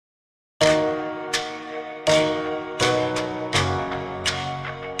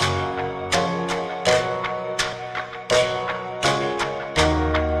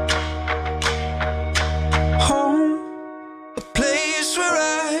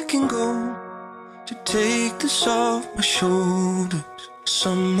I can go to take this off my shoulders?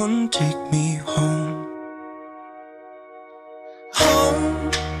 Someone take me home. Home,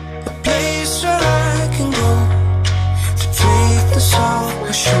 a place where I can go to take this off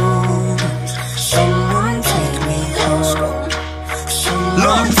my shoulders. Someone take me home.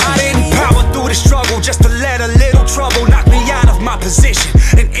 Look, I didn't power through the struggle just to let a little trouble knock me out of my position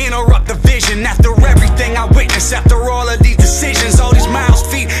and interrupt the vision. After everything I witnessed, after all of these decisions, all these miles,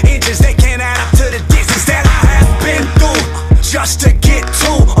 feet, inches, they can't add up to the distance that I have been through just to get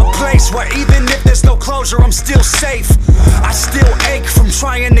to a place where even if there's no closure, I'm still safe. I still ache from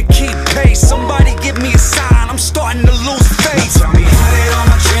trying to keep pace. Somebody give me a sign, I'm starting to lose faith. Tell me, how did all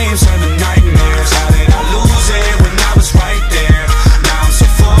my dreams turn to nightmares? How did I lose it when I was right there? Now I'm so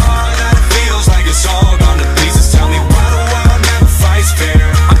far that it feels like it's all gone to pieces. Tell me why the world never fights fair.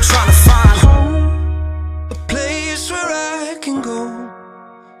 I'm trying to find home, a place where I can go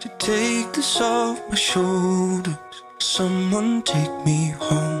to take this off my shoulders. Someone take me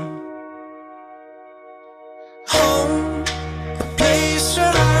home. Home, a place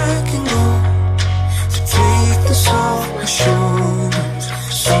where I can go to take this off my shoulders.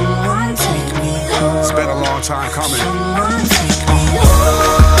 Someone take me home. It's been a long time coming. Someone take me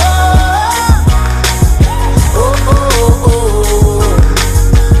home.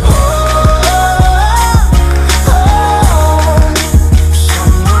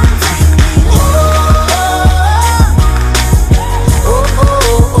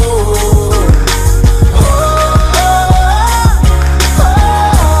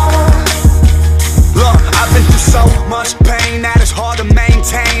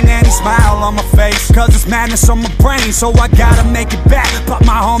 On my face, cause it's madness on my brain, so I gotta make it back, but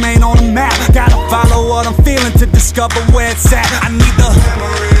my home ain't on the map. Gotta follow what I'm feeling to discover where it's at. I need the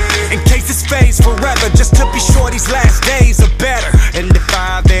memory, in case this fades forever, just to be sure these last days are better. And if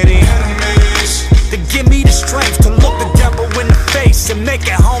I have any enemies, then give me the strength to look the devil in the face and make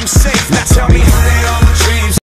it home safe.